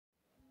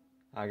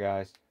Hi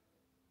guys,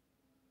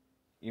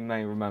 you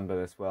may remember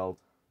this world.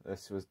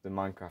 This was the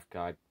Minecraft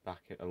guide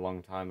back a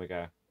long time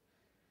ago.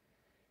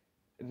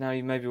 Now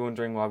you may be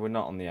wondering why we're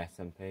not on the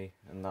SMP,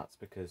 and that's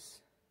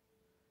because,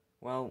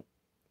 well,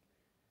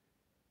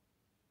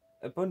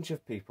 a bunch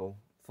of people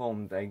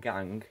formed a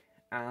gang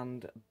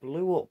and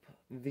blew up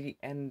the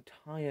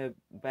entire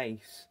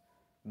base.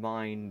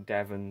 Mine,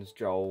 Devon's,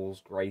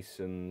 Joel's,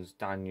 Grayson's,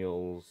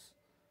 Daniel's,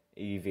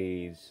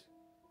 Evie's,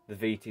 the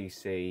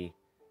VTC,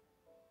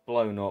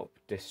 blown up,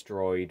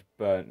 destroyed,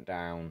 burnt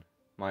down.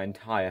 My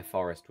entire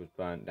forest was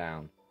burnt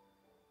down.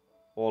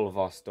 All of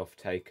our stuff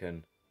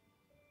taken.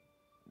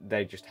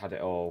 They just had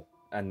it all,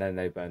 and then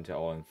they burnt it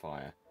all in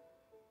fire.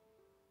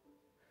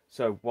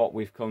 So what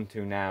we've come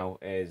to now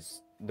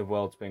is the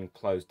world's been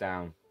closed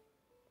down,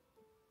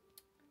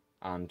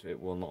 and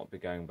it will not be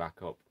going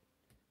back up.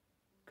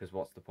 Because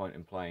what's the point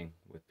in playing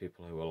with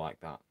people who are like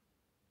that?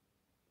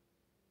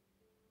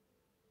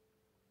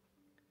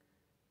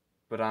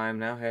 But I am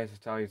now here to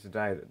tell you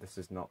today that this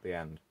is not the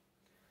end.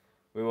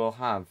 We will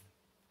have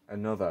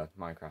another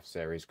Minecraft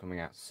series coming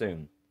out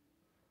soon.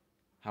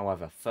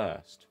 However,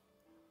 first,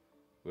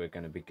 we're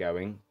going to be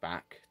going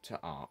back to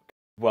Ark.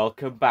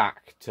 Welcome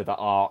back to the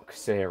Ark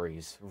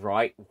series,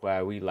 right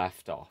where we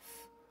left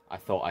off. I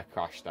thought I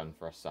crashed then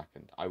for a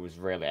second. I was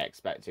really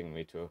expecting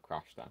me to have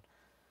crashed then.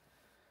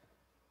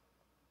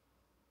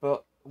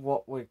 But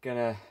what we're going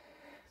to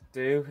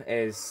do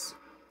is,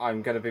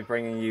 I'm going to be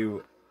bringing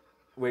you...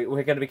 We're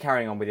going to be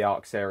carrying on with the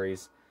Ark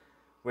series.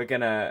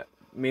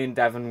 Me and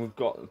Devon, we've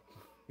got...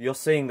 You're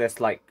seeing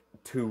this like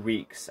 2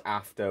 weeks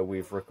after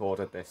we've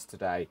recorded this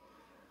today.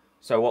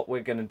 So what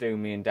we're going to do,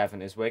 me and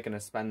Devon, is we're going to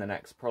spend the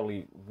next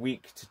probably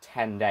week to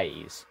 10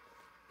 days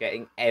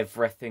getting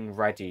everything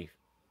ready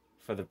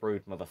for the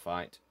Broodmother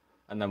fight.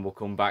 And then we'll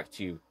come back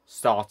to you,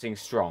 starting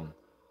strong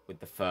with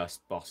the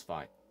first boss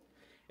fight.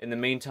 In the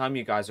meantime,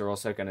 you guys are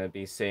also going to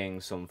be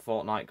seeing some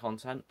Fortnite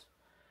content.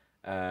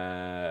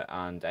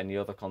 And any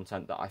other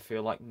content that I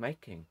feel like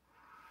making.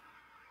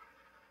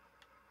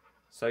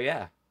 So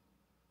yeah.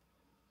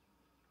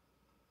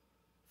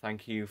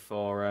 Thank you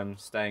for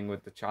staying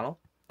with the channel.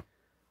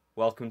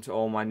 Welcome to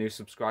all my new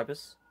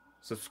subscribers.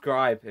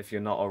 Subscribe if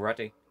you're not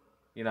already.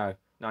 You know,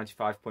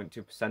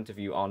 95.2% of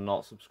you are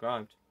not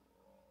subscribed.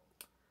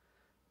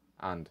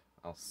 And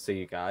I'll see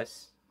you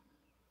guys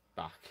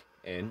back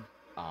in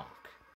Ark.